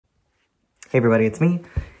Hey everybody, it's me,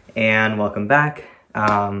 and welcome back.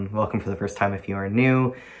 Welcome for the first time if you are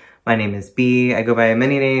new. My name is B. I go by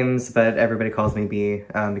many names, but everybody calls me B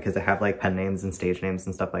because I have like pen names and stage names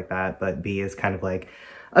and stuff like that, but B is kind of like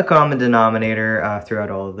a common denominator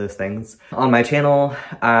throughout all of those things. On my channel,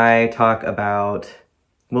 I talk about,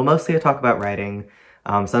 well, mostly I talk about writing.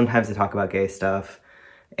 Sometimes I talk about gay stuff.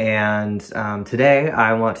 And today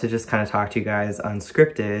I want to just kind of talk to you guys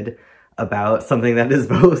unscripted about something that is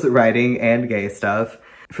both writing and gay stuff.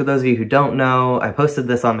 For those of you who don't know, I posted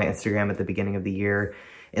this on my Instagram at the beginning of the year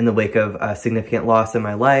in the wake of a significant loss in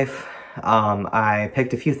my life. I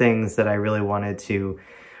picked a few things that I really wanted to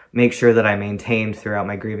make sure that I maintained throughout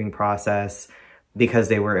my grieving process because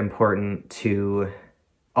they were important to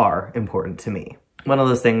me. One of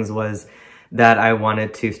those things was that I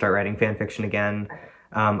wanted to start writing fan fiction again.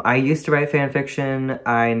 I used to write fan fiction.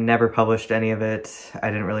 I never published any of it. I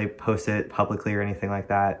didn't really post it publicly or anything like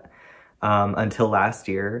that until last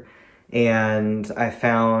year. And I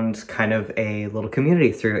found kind of a little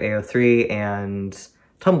community through AO3 and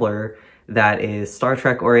Tumblr that is Star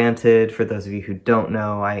Trek oriented. For those of you who don't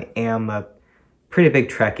know, I am a pretty big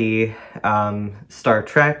Trekkie. Star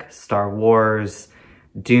Trek, Star Wars,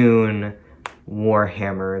 Dune,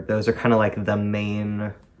 Warhammer. Those are kind of like the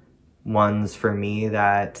main ones for me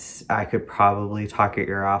that I could probably talk your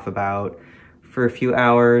ear off about for a few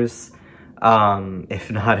hours, if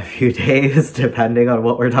not a few days, depending on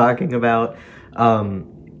what we're talking about.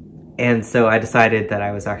 And so I decided that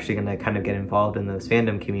I was actually going to kind of get involved in those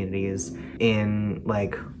fandom communities. In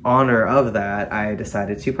like honor of that, I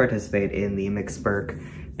decided to participate in the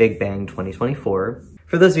McSpirk Big Bang 2024.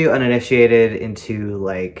 For those of you uninitiated into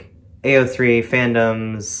like AO3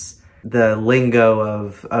 fandoms, the lingo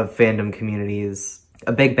of fandom communities,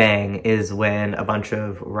 a Big Bang is when a bunch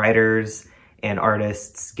of writers and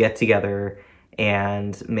artists get together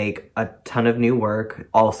and make a ton of new work,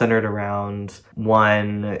 all centered around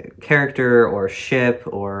one character or ship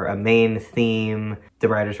or a main theme. The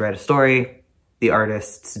writers write a story, the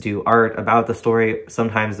artists do art about the story.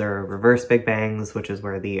 Sometimes there are reverse Big Bangs, which is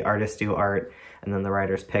where the artists do art and then the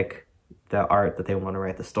writers pick the art that they want to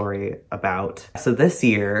write the story about. So this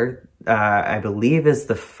year, I believe is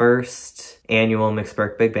the first annual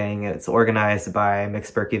McSpirk Big Bang. It's organized by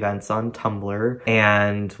McSpirk Events on Tumblr,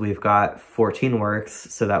 and we've got 14 works,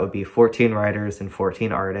 so that would be 14 writers and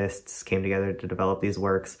 14 artists came together to develop these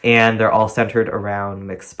works, and they're all centered around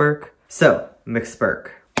McSpirk. So,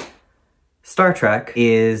 McSpirk. Star Trek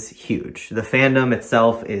is huge. The fandom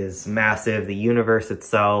itself is massive. The universe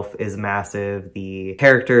itself is massive. The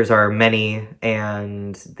characters are many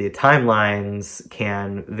and the timelines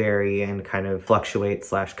can vary and kind of fluctuate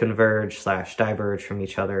 / converge / diverge from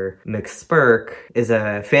each other. McSpirk is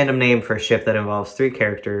a fandom name for a ship that involves 3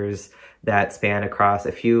 characters that span across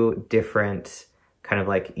a few different kind of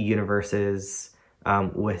like universes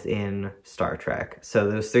within Star Trek. So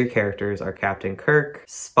those 3 characters are Captain Kirk,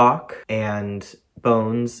 Spock, and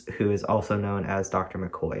Bones, who is also known as Dr.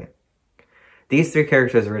 McCoy. These 3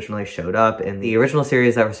 characters originally showed up in the original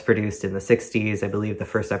series that was produced in the 60s. I believe the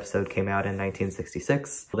first episode came out in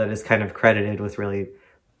 1966. That is kind of credited with really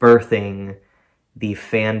birthing the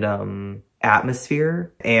fandom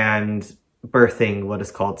atmosphere and birthing what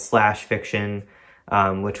is called slash fiction,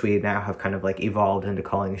 which we now have kind of like evolved into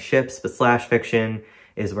calling ships, but slash fiction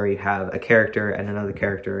is where you have a character and another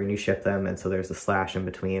character and you ship them, and so there's a slash in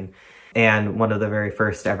between. And one of the very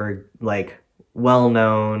first ever like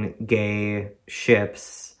well-known gay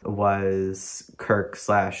ships was Kirk /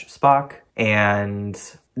 Spock, and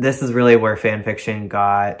this is really where fan fiction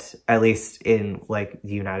got, at least in like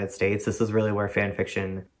the United States, this is really where fan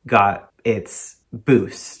fiction got its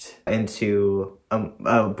boost into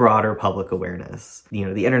a broader public awareness. You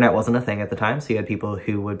know, the internet wasn't a thing at the time, so you had people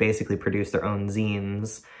who would basically produce their own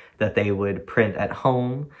zines that they would print at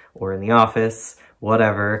home or in the office,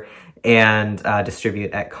 whatever, and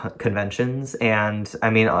distribute at conventions. And I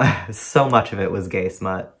mean, so much of it was gay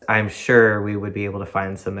smut. I'm sure we would be able to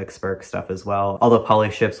find some McSpirk stuff as well, although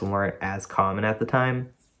poly ships weren't as common at the time.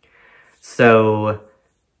 So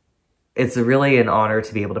it's really an honor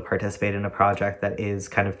to be able to participate in a project that is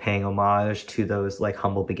kind of paying homage to those like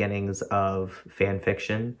humble beginnings of fan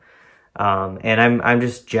fiction. And I'm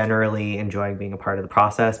just generally enjoying being a part of the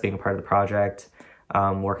process, being a part of the project,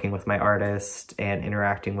 working with my artist and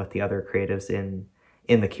interacting with the other creatives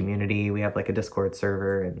in the community. We have like a Discord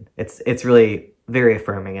server, and it's really very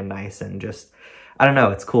affirming and nice, and just, I don't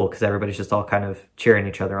know, it's cool because everybody's just all kind of cheering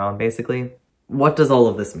each other on basically. What does all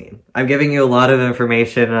of this mean? I'm giving you a lot of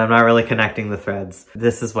information and I'm not really connecting the threads.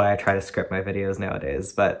 This is why I try to script my videos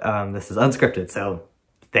nowadays, but this is unscripted, so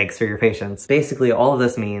Thanks for your patience. Basically, all of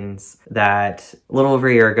this means that a little over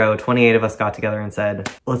a year ago, 28 of us got together and said,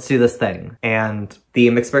 let's do this thing. And the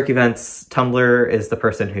McSpirk Events Tumblr is the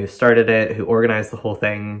person who started it, who organized the whole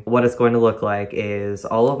thing. What it's going to look like is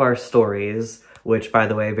all of our stories, which by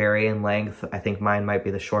the way vary in length. I think mine might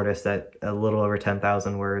be the shortest at a little over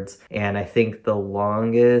 10,000 words. And I think the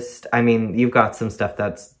longest, I mean, you've got some stuff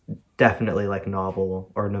that's definitely like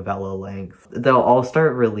novel or novella length. They'll all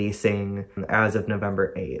start releasing as of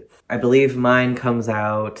November 8th. I believe mine comes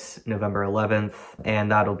out November 11th,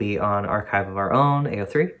 and that'll be on Archive of Our Own,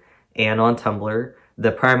 AO3, and on Tumblr.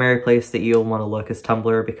 The primary place that you'll want to look is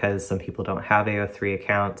Tumblr because some people don't have AO3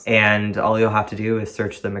 accounts, and all you'll have to do is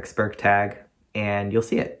search the McSpirk tag and you'll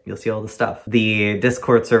see it. You'll see all the stuff. The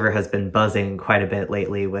Discord server has been buzzing quite a bit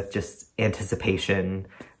lately with just anticipation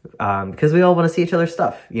because we all want to see each other's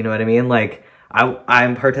stuff. You know what I mean? Like,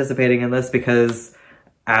 I'm participating in this because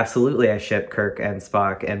absolutely I ship Kirk and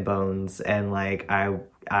Spock and Bones, and like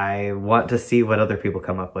I want to see what other people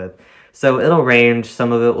come up with. So it'll range.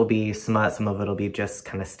 Some of it will be smut, some of it'll be just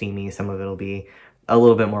kind of steamy, some of it'll be a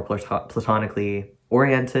little bit more platonically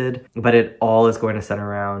oriented, but it all is going to center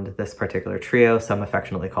around this particular trio. Some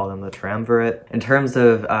affectionately call them the triumvirate. In terms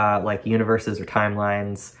of like universes or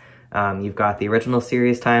timelines, you've got the original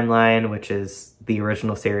series timeline, which is the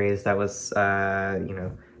original series that was, you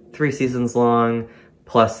know, 3 seasons long,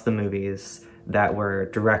 plus the movies that were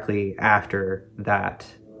directly after that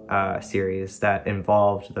series that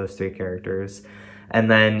involved those 3 characters. And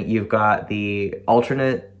then you've got the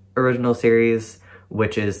alternate original series,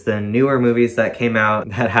 which is the newer movies that came out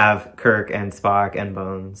that have Kirk and Spock and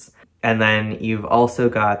Bones. And then you've also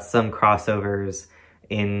got some crossovers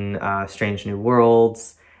in Strange New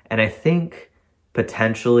Worlds, and I think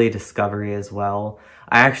potentially Discovery as well.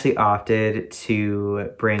 I actually opted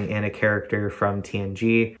to bring in a character from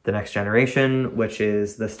TNG, The Next Generation, which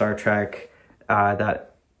is the Star Trek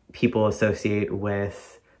that people associate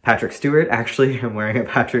with Patrick Stewart. Actually, I'm wearing a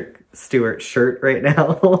Patrick Stewart shirt right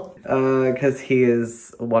now because he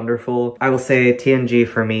is wonderful. I will say TNG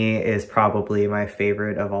for me is probably my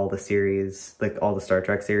favorite of all the series, like all the Star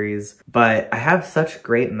Trek series. But I have such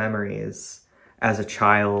great memories as a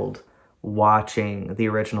child watching the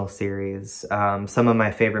original series. Some of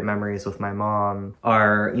my favorite memories with my mom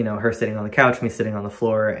are, you know, her sitting on the couch, me sitting on the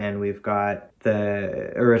floor, and we've got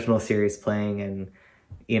the original series playing, and,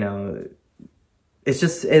 you know, it's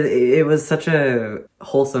just, it was such a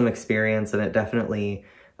wholesome experience, and it definitely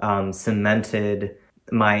cemented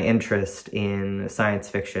my interest in science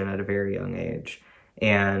fiction at a very young age.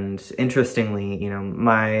 And interestingly, you know,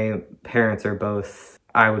 my parents are both,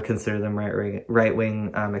 I would consider them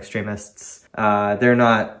right-wing extremists. They're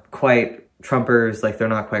not quite Trumpers, like they're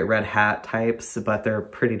not quite red hat types, but they're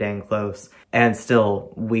pretty dang close. And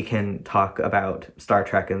still, we can talk about Star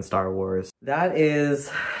Trek and Star Wars. That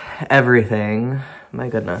is everything. My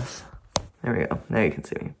goodness. There we go. Now you can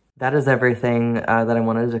see me. That is everything that I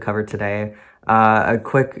wanted to cover today. A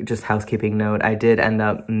quick just housekeeping note. I did end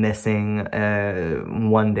up missing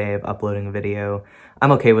 1 day of uploading a video.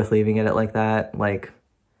 I'm okay with leaving it like that. Like,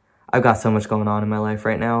 I've got so much going on in my life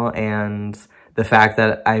right now, and the fact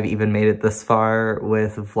that I've even made it this far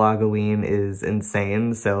with Vlogoween is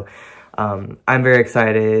insane. So I'm very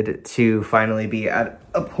excited to finally be at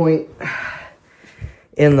a point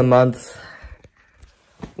in the month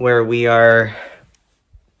where we are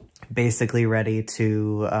basically ready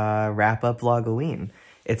to wrap up Vlogoween.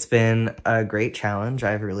 It's been a great challenge.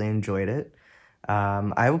 I've really enjoyed it.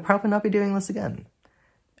 I will probably not be doing this again.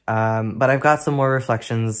 But I've got some more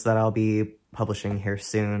reflections that I'll be publishing here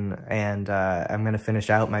soon, and I'm gonna finish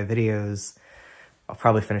out my videos. I'll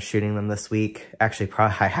probably finish shooting them this week. Actually,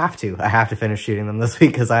 I have to finish shooting them this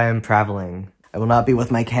week because I am traveling. I will not be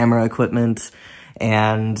with my camera equipment,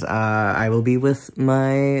 and I will be with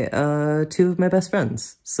my 2 of my best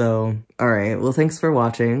friends. So, all right, well, thanks for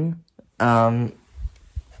watching. Oh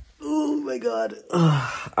my God.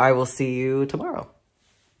 I will see you tomorrow.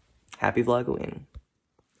 Happy Vlogoween.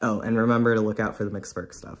 Oh, and remember to look out for the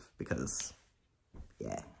McSpirk stuff, because,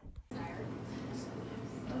 yeah.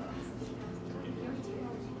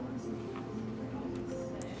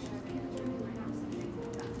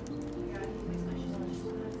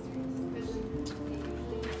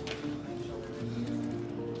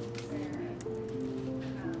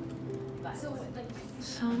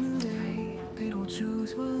 Someday,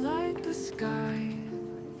 Beetlejuice will light the sky,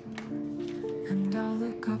 and I'll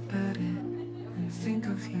look up at it and think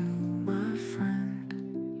of you, my friend.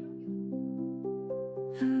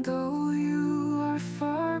 And though you are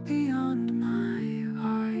far beyond my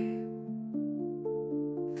eye,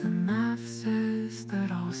 the math says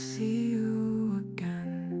that I'll see you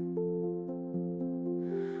again.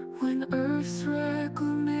 when Earth's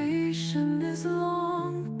reclamation is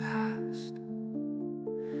long past,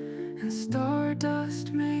 and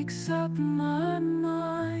stardust makes up my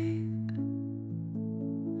mind.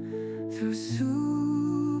 Through supernova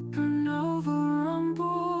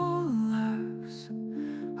rumble laughs,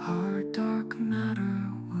 our dark matter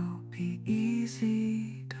will be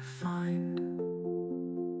easy to find.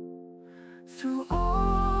 Through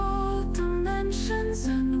all dimensions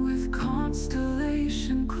and with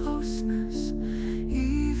constellation closeness,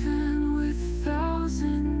 even with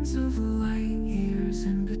thousands of light years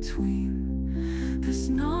in between, this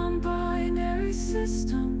non-binary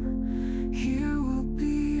system here will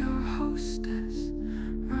be our hostess.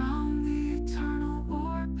 Round the eternal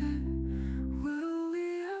orbit, will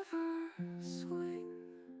we ever swing?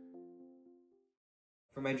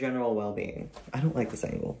 For my general well-being, I don't like this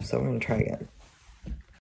angle, so we're gonna try again.